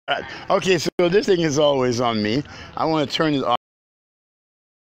Okay, so this thing is always on me. I want to turn it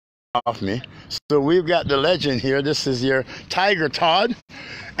off me. So we've got the legend here. This is your Tiger Todd,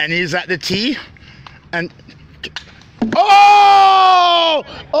 and he's at the tee. And oh,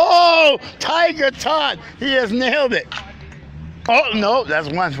 Tiger Todd, he has nailed it. Oh no, that's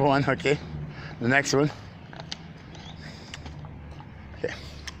 1 for 1. Okay, the next one. Okay,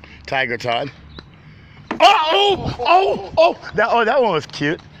 Tiger Todd. That one was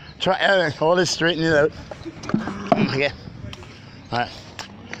cute. Try hold it, straighten it out. Okay. All right.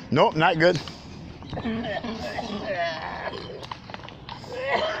 Nope, not good.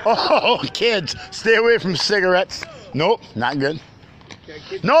 Oh, kids, stay away from cigarettes. Nope, not good.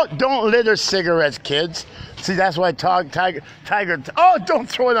 No, don't litter cigarettes, kids. See, that's why Tiger. Oh, don't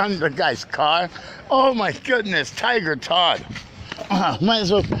throw it on the guy's car. Oh my goodness, Tiger Todd. Might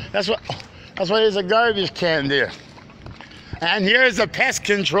as well. That's why there's a garbage can there. And here's the pest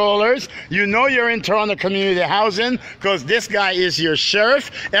controllers. You know you're in Toronto Community Housing because this guy is your sheriff.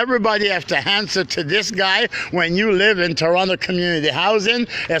 Everybody has to answer to this guy when you live in Toronto Community Housing,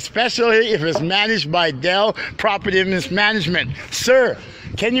 especially if it's managed by Dell Property Mismanagement. Sir,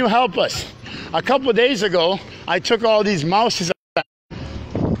 can you help us? A couple of days ago, I took all these mouses.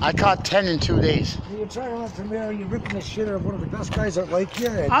 I caught 10 in 2 days. You're trying to come here, you're ripping the shit out of one of the best guys that like you.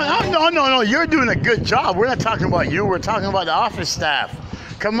 No, you're doing a good job. We're not talking about you, we're talking about the office staff.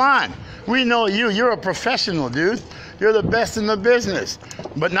 Come on, we know you. You're a professional, dude. You're the best in the business,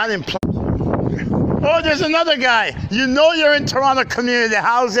 but not in. Oh, there's another guy. You know you're in Toronto Community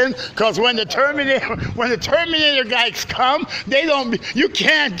Housing because when the Terminator guys come, you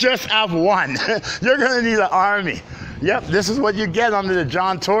can't just have one. You're gonna need an army. Yep, this is what you get under the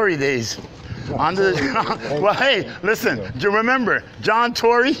John Tory days. Well, hey, listen, remember, John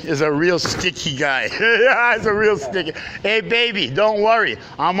Tory is a real sticky guy. Yeah, he's a real sticky. Hey, baby, don't worry.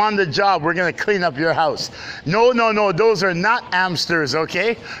 I'm on the job. We're going to clean up your house. No, those are not hamsters,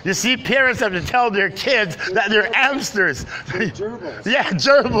 okay? You see, parents have to tell their kids that they're hamsters. Gerbils. Yeah,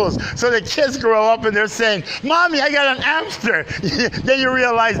 gerbils. So the kids grow up and they're saying, Mommy, I got an hamster. Then you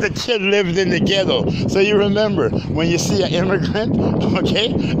realize the kid lived in the ghetto. So you remember, when you see an immigrant,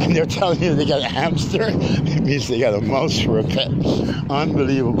 okay, and they're telling you they got a hamster, it means they got a mouse for a pet.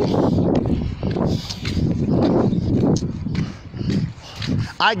 Unbelievable.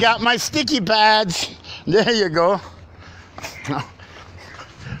 I got my sticky pads. There you go.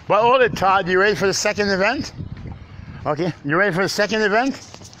 But hold it, Todd. You ready for the second event? Okay, you ready for the second event?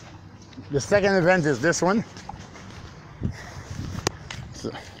 The second event is this one.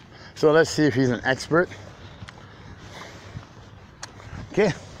 So let's see if he's an expert.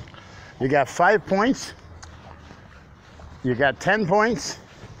 Okay. You got 5 points, you got 10 points,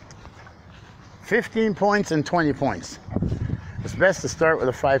 15 points, and 20 points. It's best to start with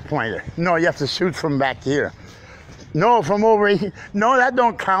a 5-pointer. No, you have to shoot from back here. No, from over here. No, that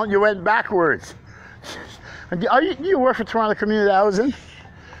don't count. You went backwards. Do you work for Toronto Community Housing?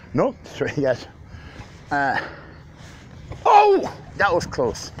 Nope. Sorry, yes. Oh, that was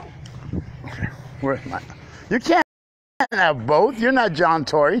close. Okay, where's my? You can't have both. You're not John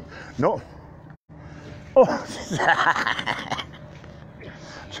Tory. No. Oh.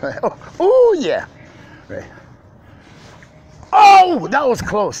 Oh, yeah. Right. Oh, that was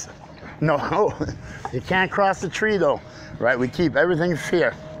close. No, you can't cross the tree though. Right, we keep everything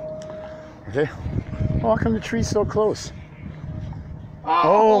fair. Okay. Oh, how come the tree's so close?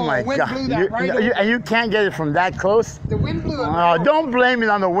 Oh my God! And you can't get it from that close. The wind blew it. Oh, don't blame it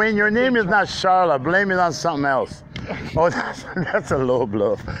on the wind. Your name is not Charlotte. Blame it on something else. Oh, that's a low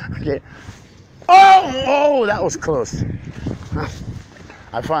blow. Okay. Oh, that was close.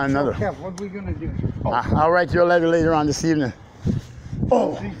 I found another. Kev, what are we gonna do? I'll write you a letter later on this evening.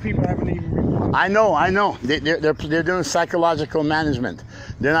 Oh. These people haven't even replied. I know. They're doing psychological management.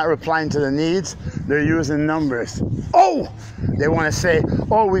 They're not replying to the needs. They're using numbers. Oh, they want to say,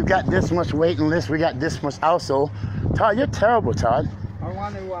 oh, we've got this much waiting list. We got this much also. Todd, you're terrible, Todd. I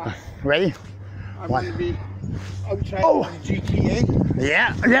want to. Ready? I want to be outside GTA.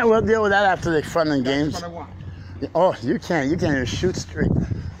 Yeah. We'll deal with that after the fun and games. That's what I want. Oh, you can't even shoot straight.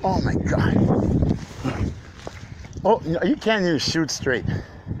 Oh my God. Oh, you can't even shoot straight.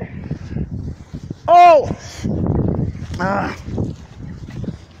 Oh!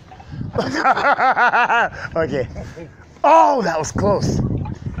 Okay. Oh, that was close.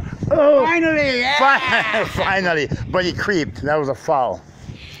 Oh, finally, yeah! Finally, but he creeped. That was a foul.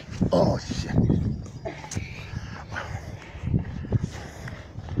 Oh shit.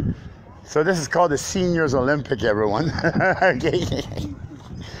 So this is called the Seniors Olympic, everyone. Okay.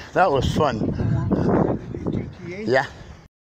 That was fun. GTA? Yeah.